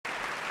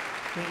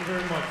Thank you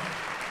very much.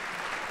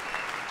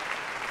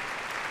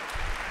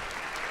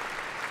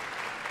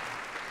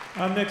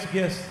 Our next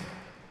guest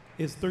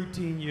is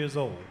 13 years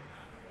old.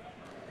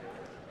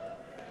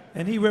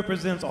 And he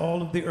represents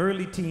all of the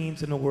early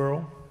teens in the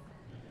world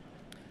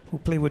who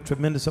play with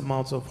tremendous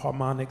amounts of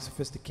harmonic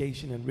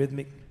sophistication and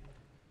rhythmic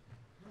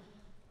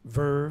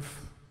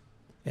verve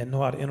and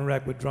know how to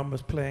interact with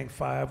drummers playing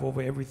five over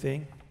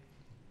everything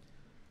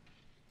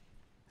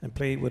and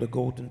play with a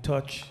golden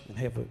touch and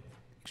have an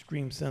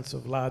extreme sense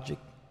of logic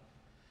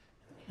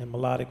and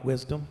melodic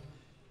wisdom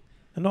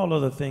and all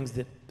other things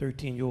that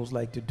 13-year-olds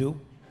like to do.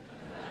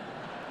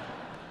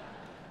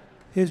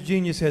 His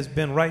genius has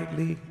been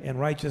rightly and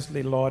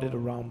righteously lauded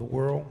around the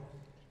world.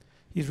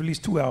 He's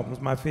released 2 albums,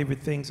 My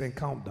Favorite Things and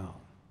Countdown.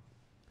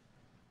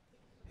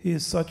 He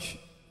is such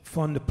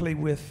fun to play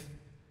with,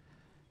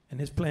 and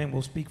his playing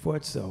will speak for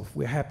itself.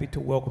 We're happy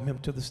to welcome him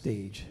to the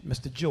stage,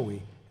 Mr.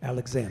 Joey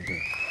Alexander.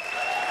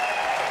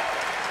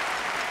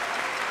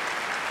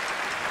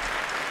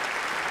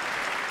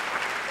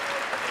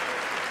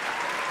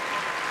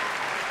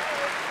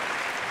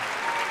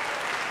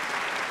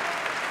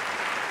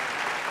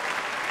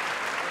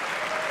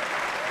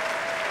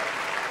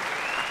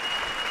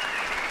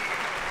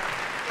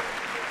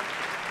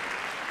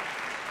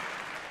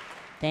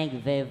 Thank you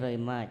very, very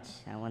much.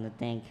 I want to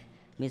thank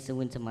Mr.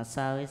 Winter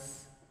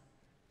Marsalis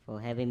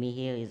for having me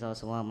here. He's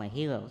also one of my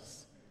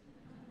heroes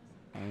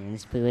and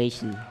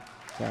inspiration.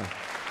 So,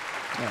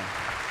 yeah.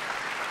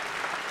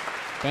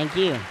 Thank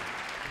you.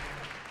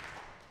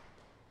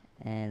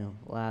 And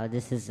wow,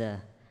 this is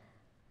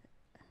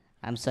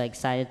I'm so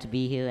excited to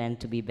be here and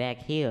to be back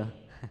here.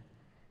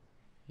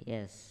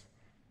 Yes.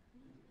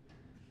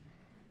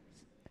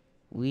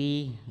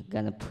 We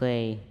gonna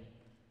play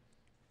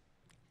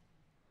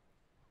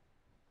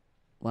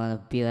one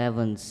of Bill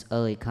Evans'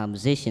 early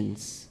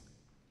compositions.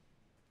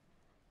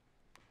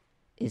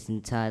 It's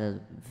entitled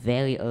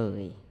Very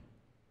Early.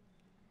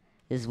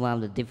 This is one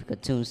of the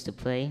difficult tunes to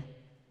play,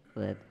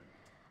 but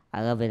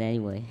I love it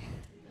anyway.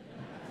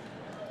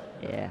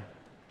 Yeah.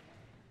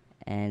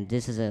 And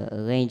this is an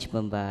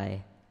arrangement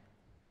by,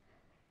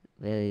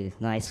 very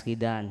nicely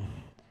done,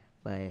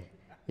 by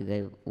the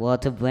great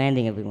Walter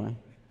Branding, everyone.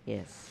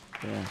 Yes.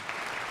 Yeah.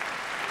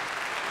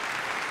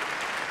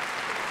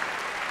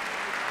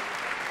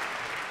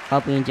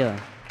 Hope you enjoy.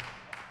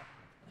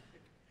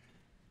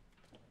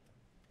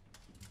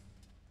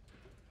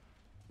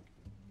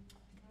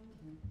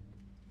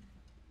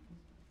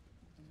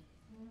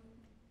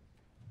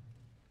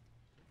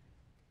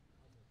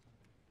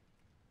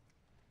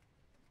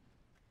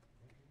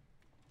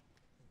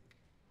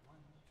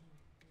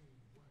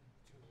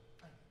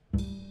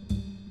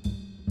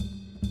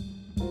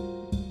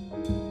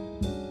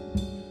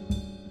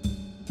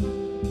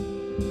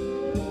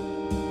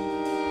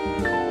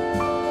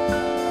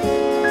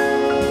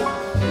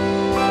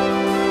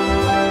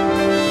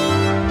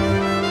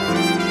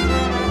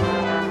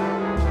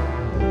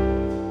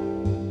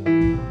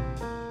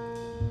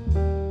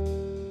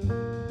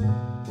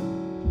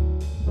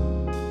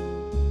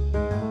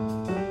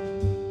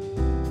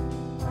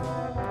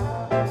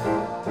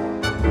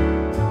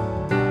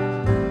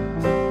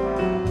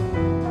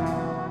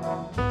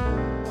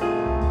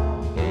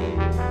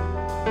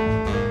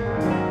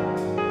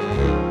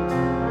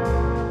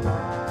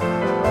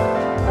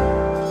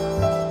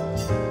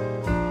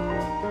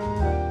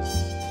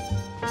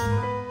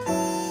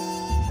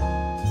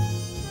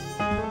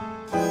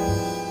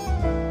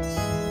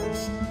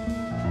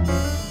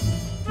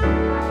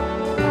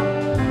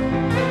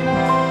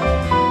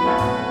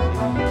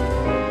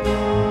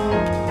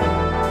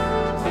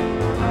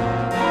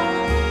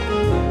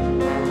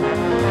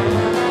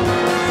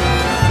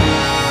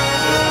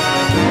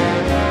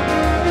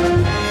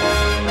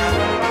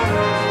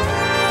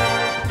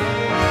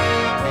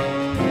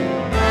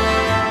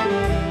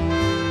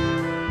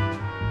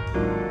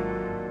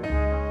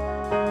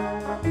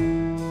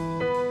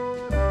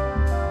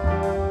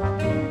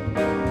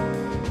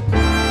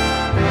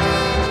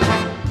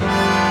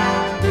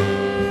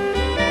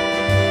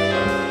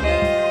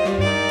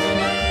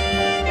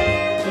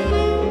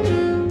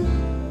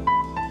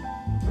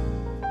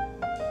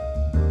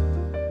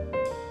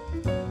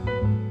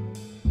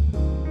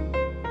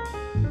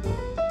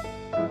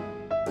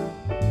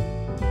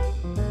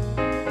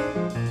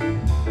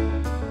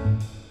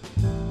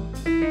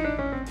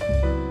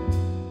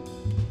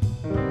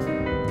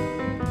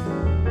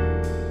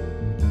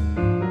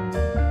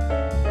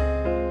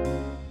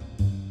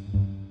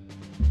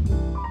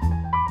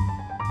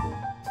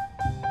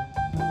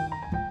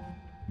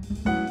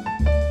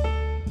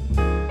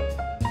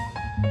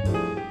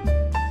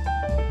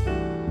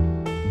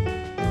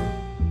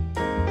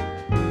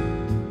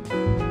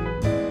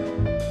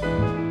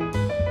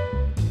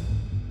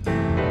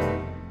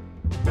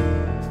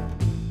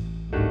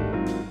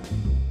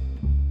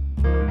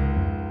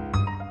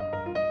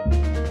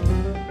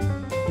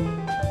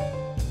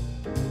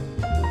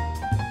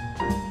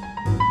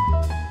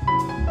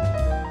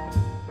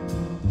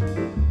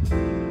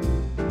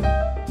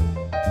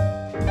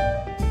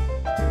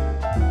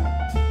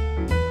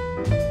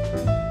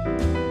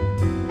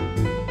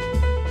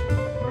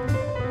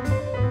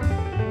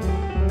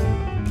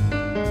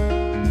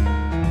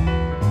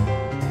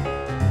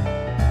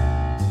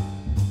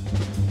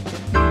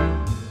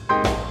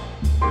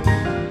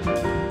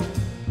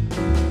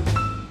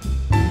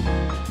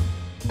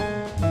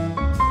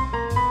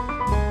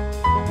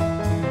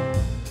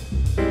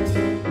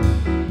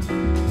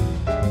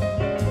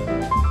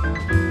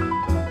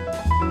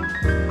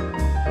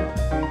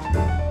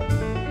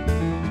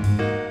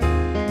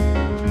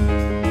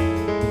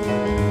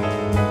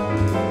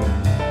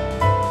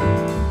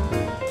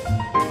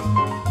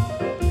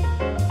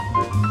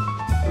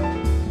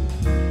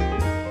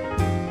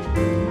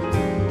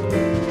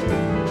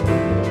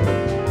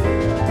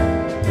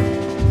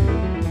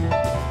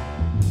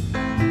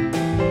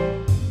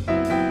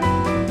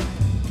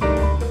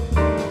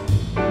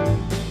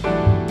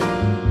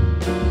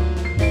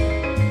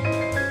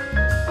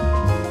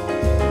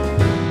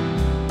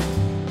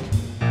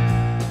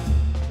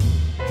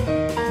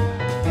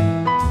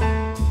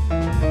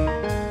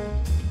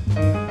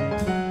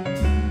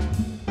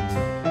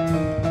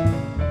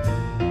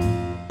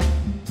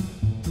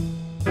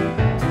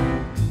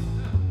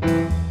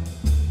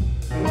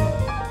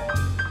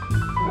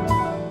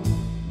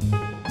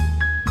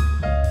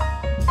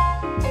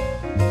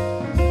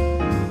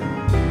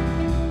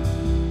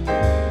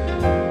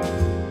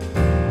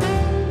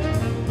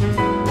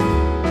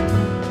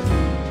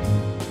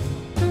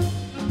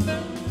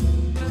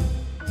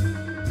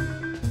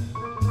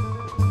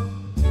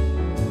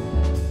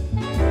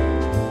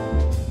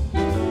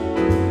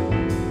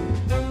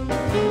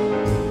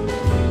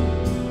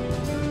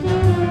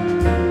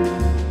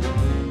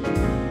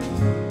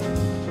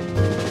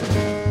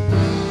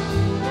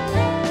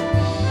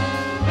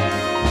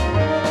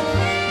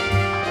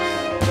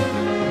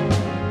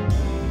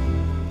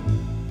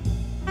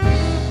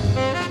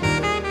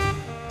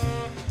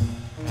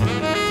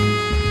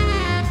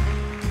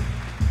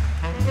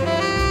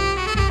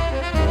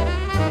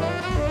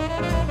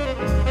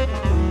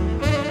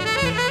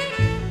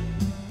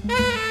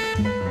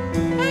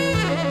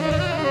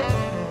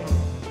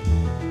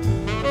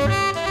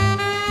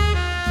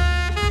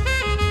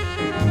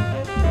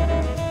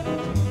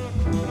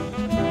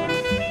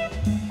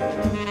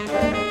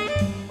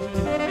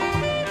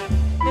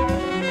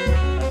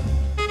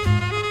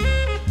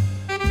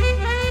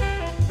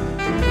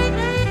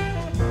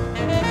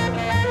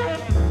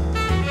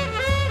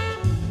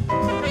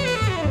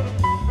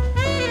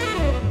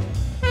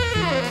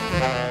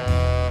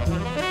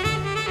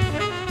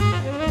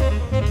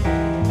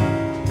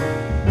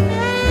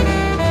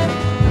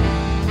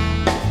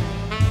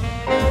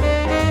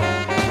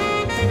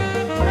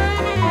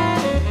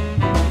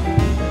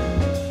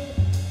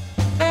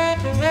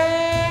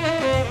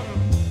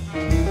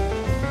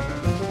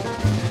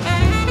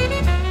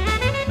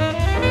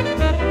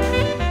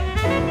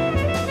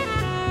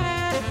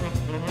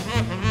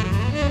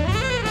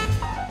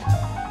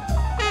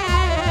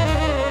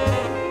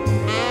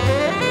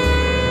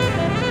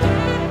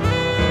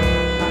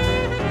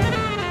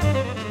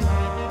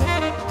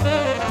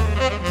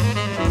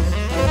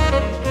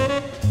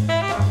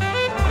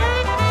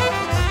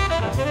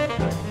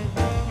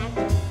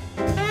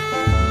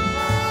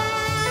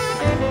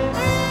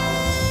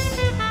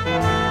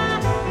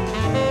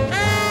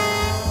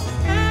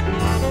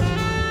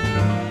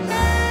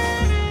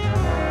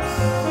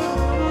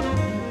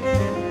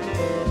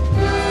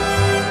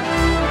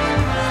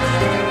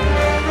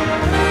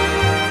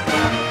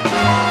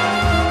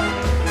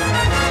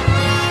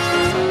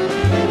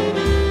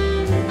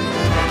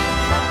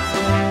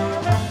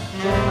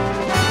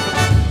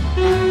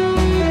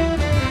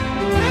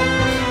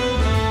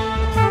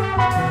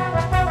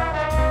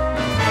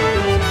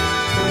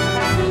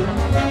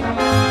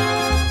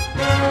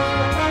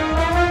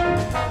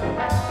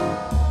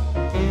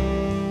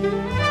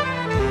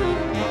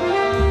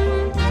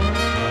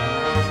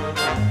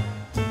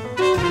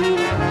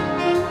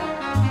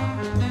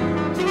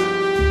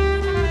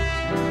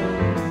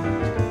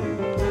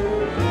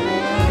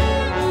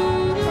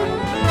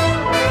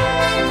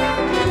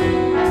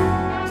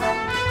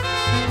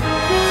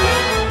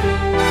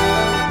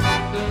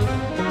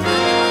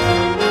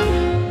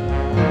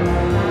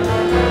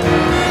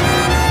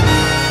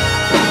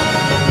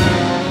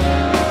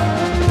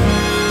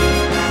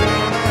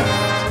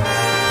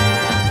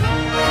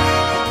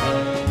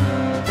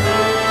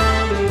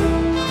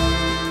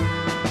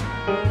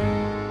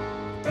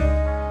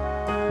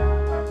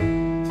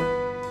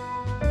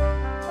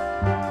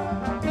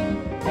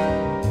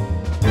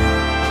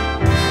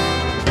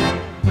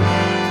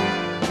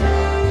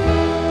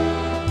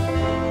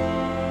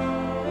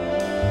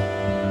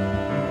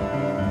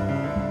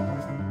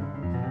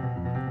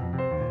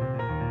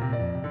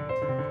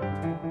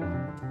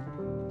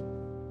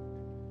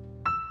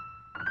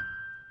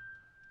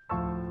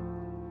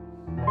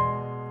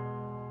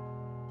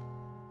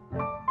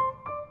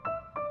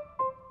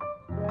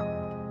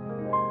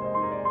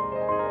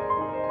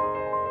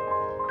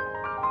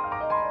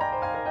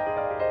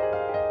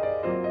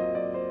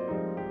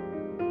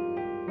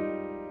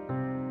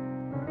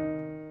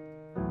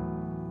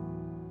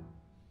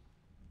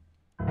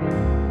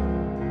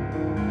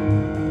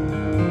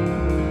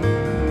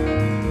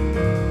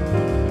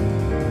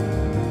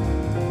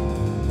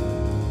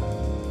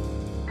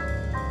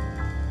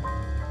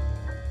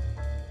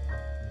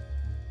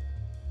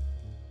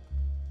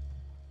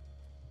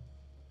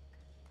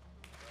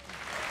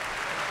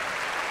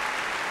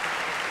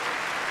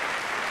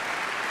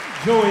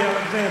 Joey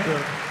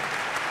Alexander.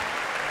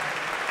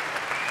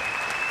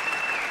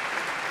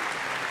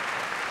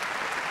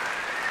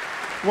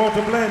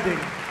 Walter Blanding.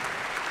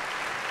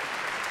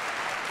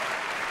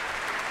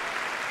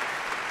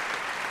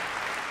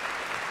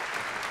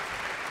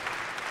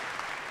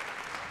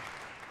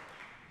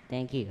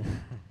 Thank you.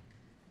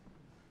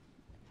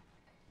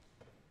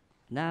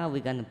 Now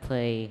we're gonna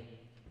play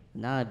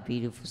another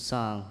beautiful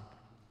song.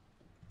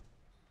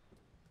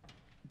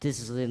 This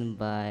is written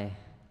by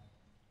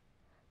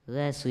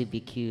Leslie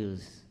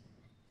BQs.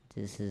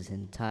 This is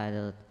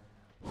entitled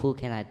Who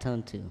Can I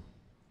Turn To?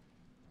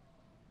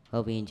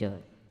 Hope you enjoy.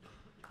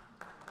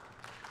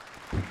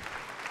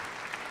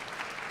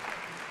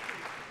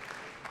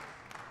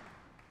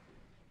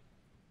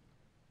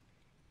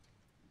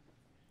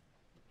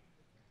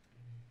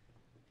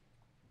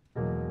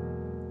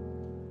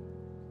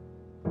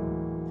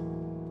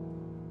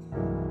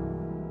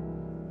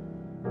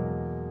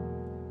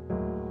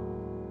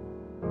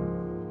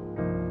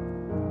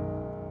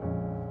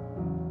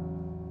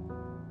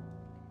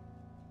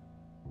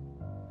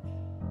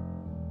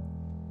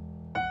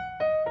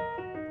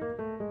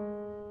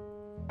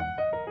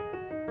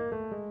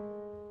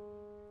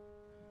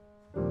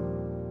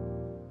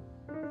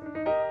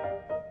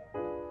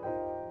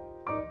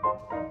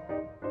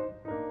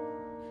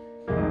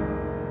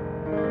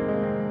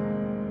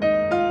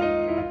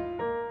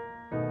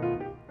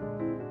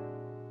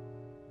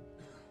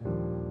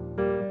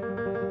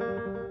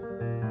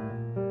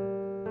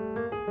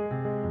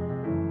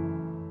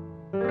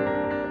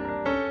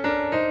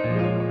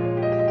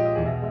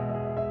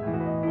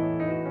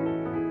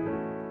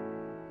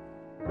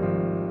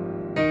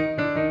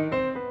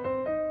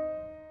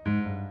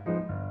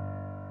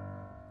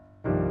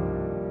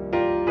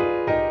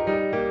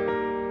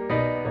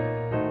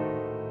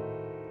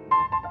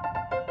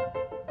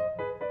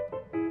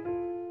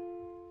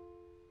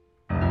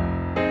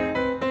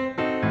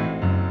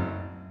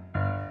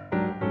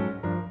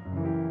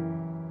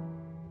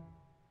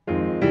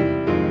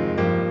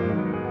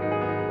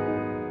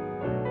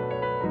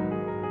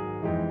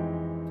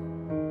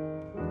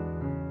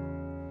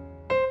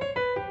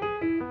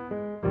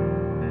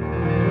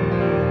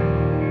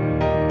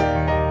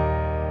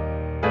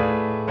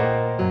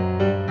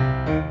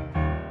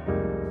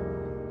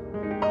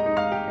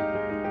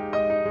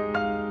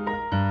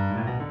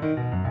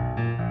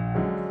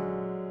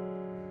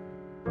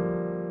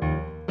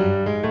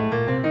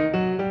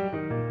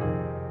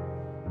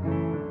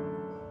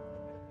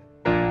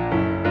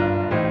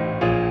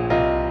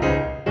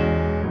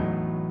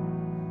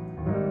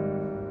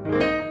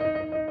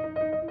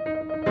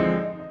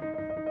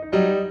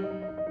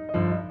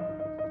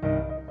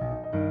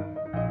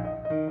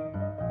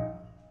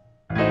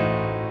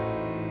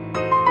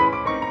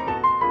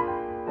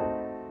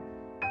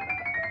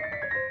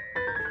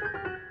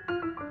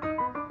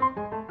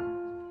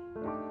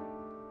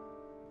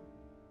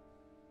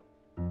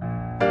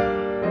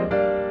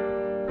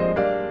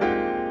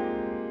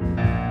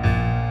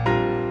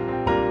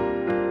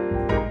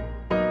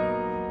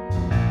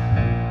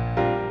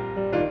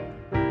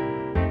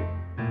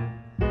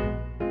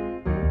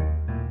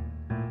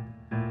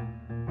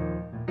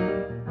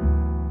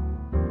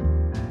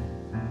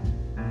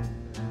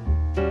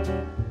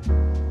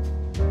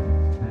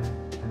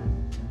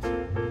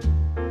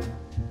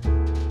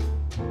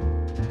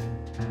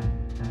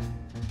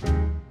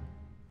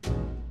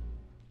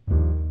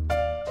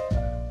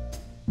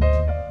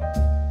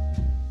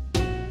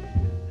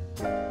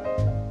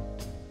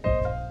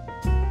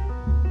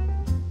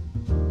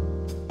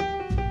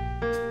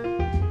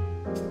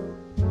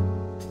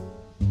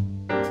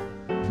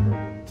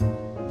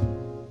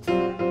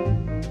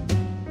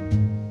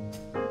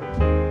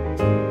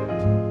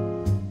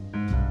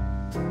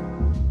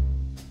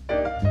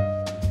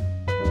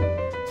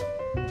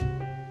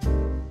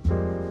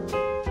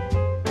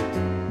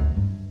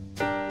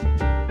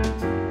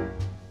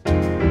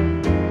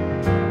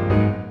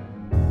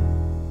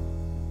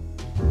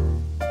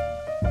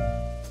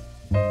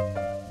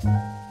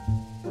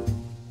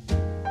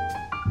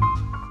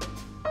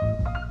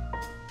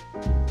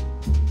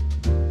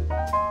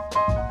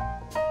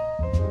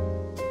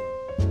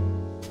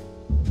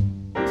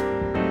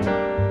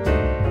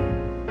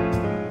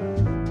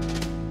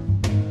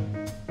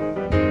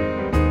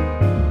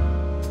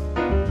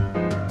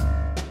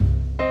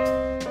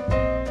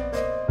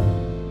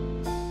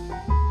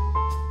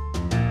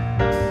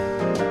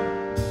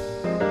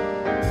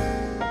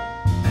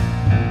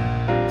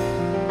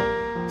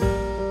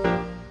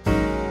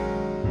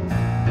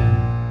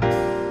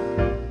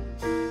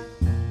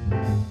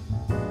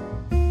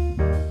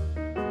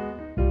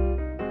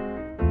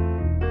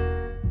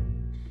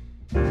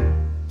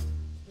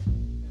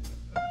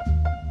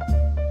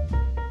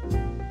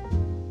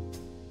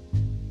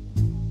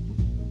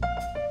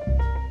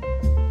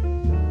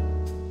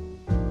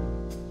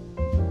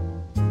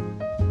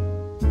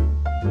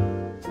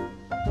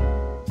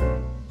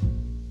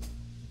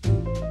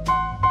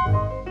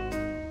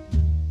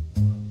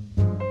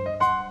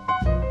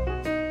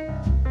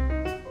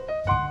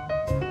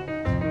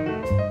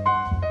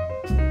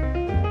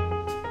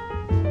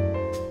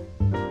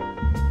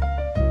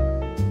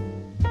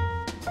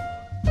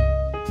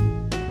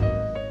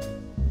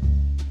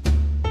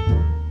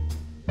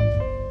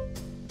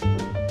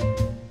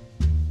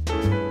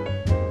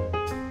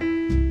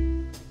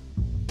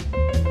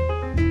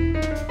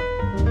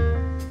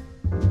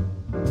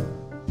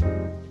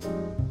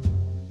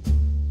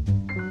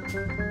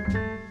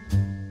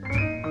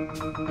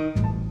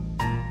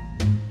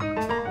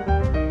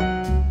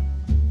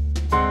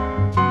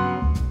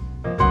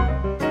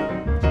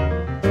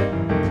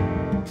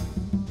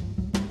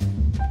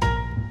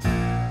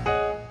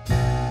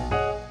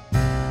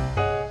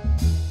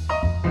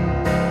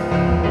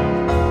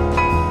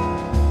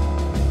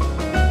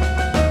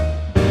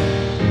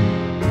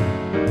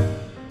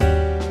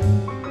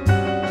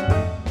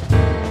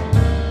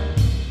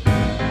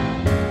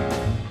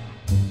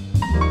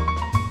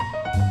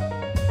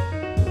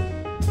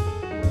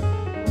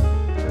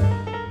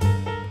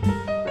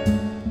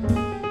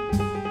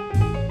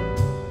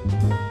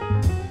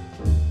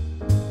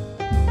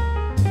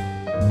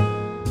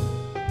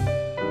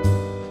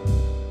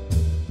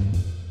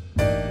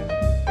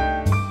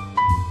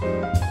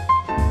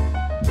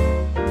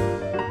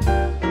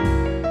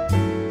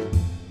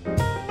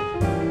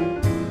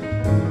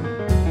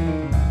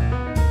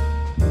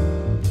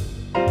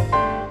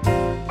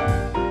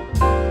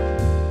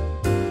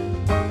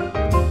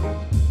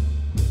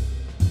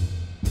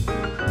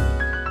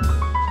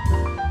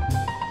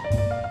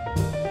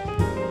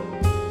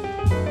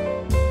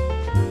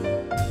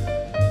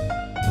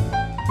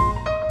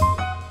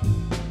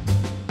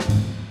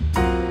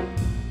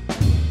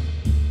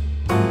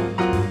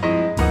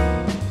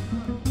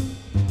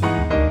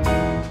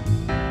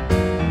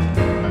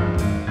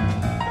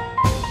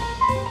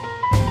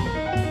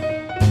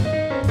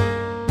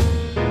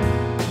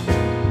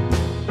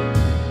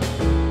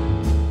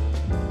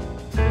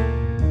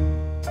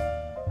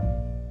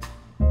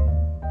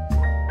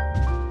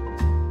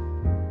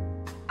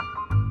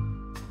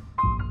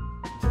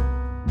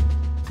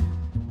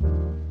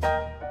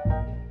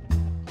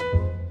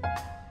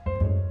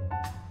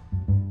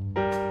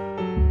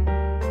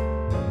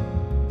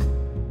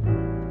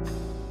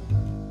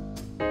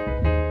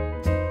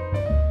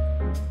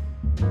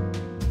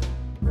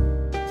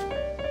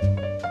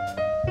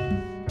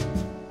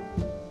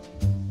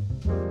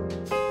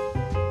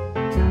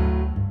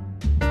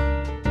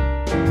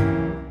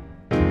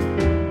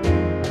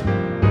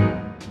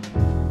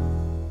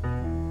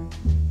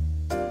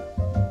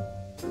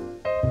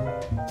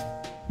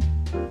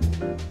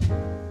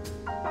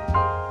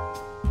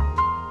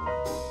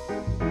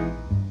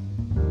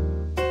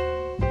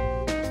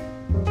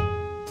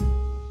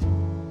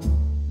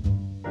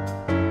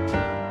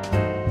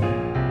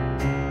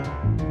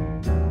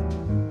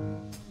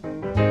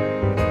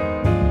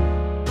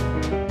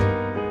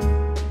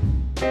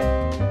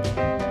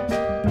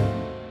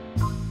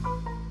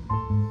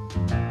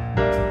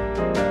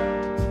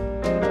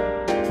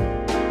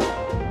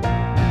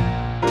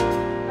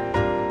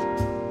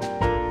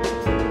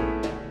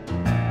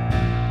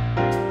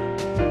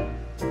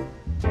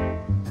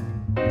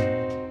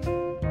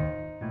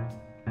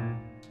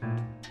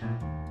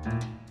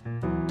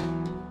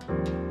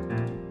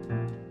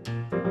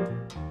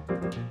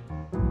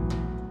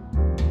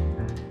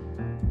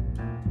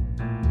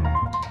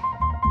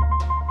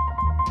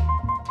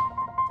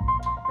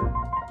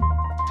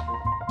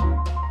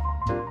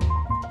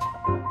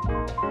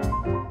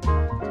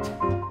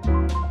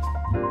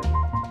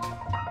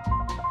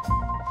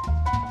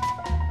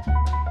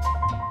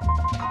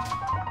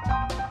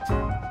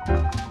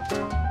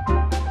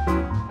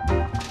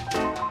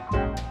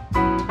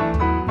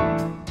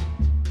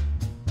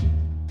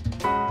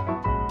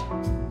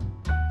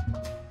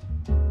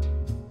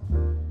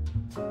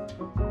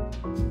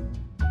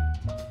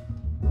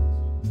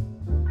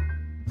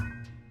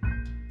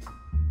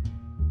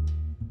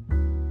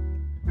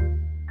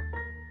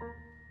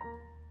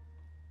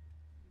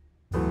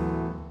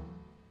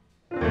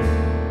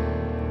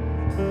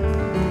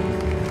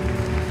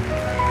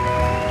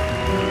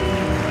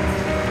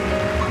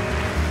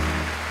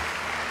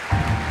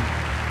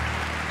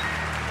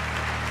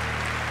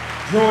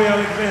 Joey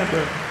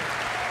Alexander.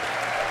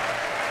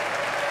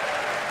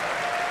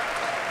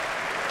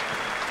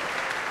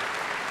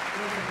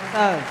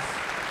 Thanks.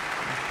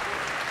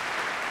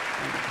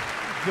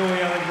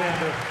 Joey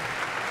Alexander.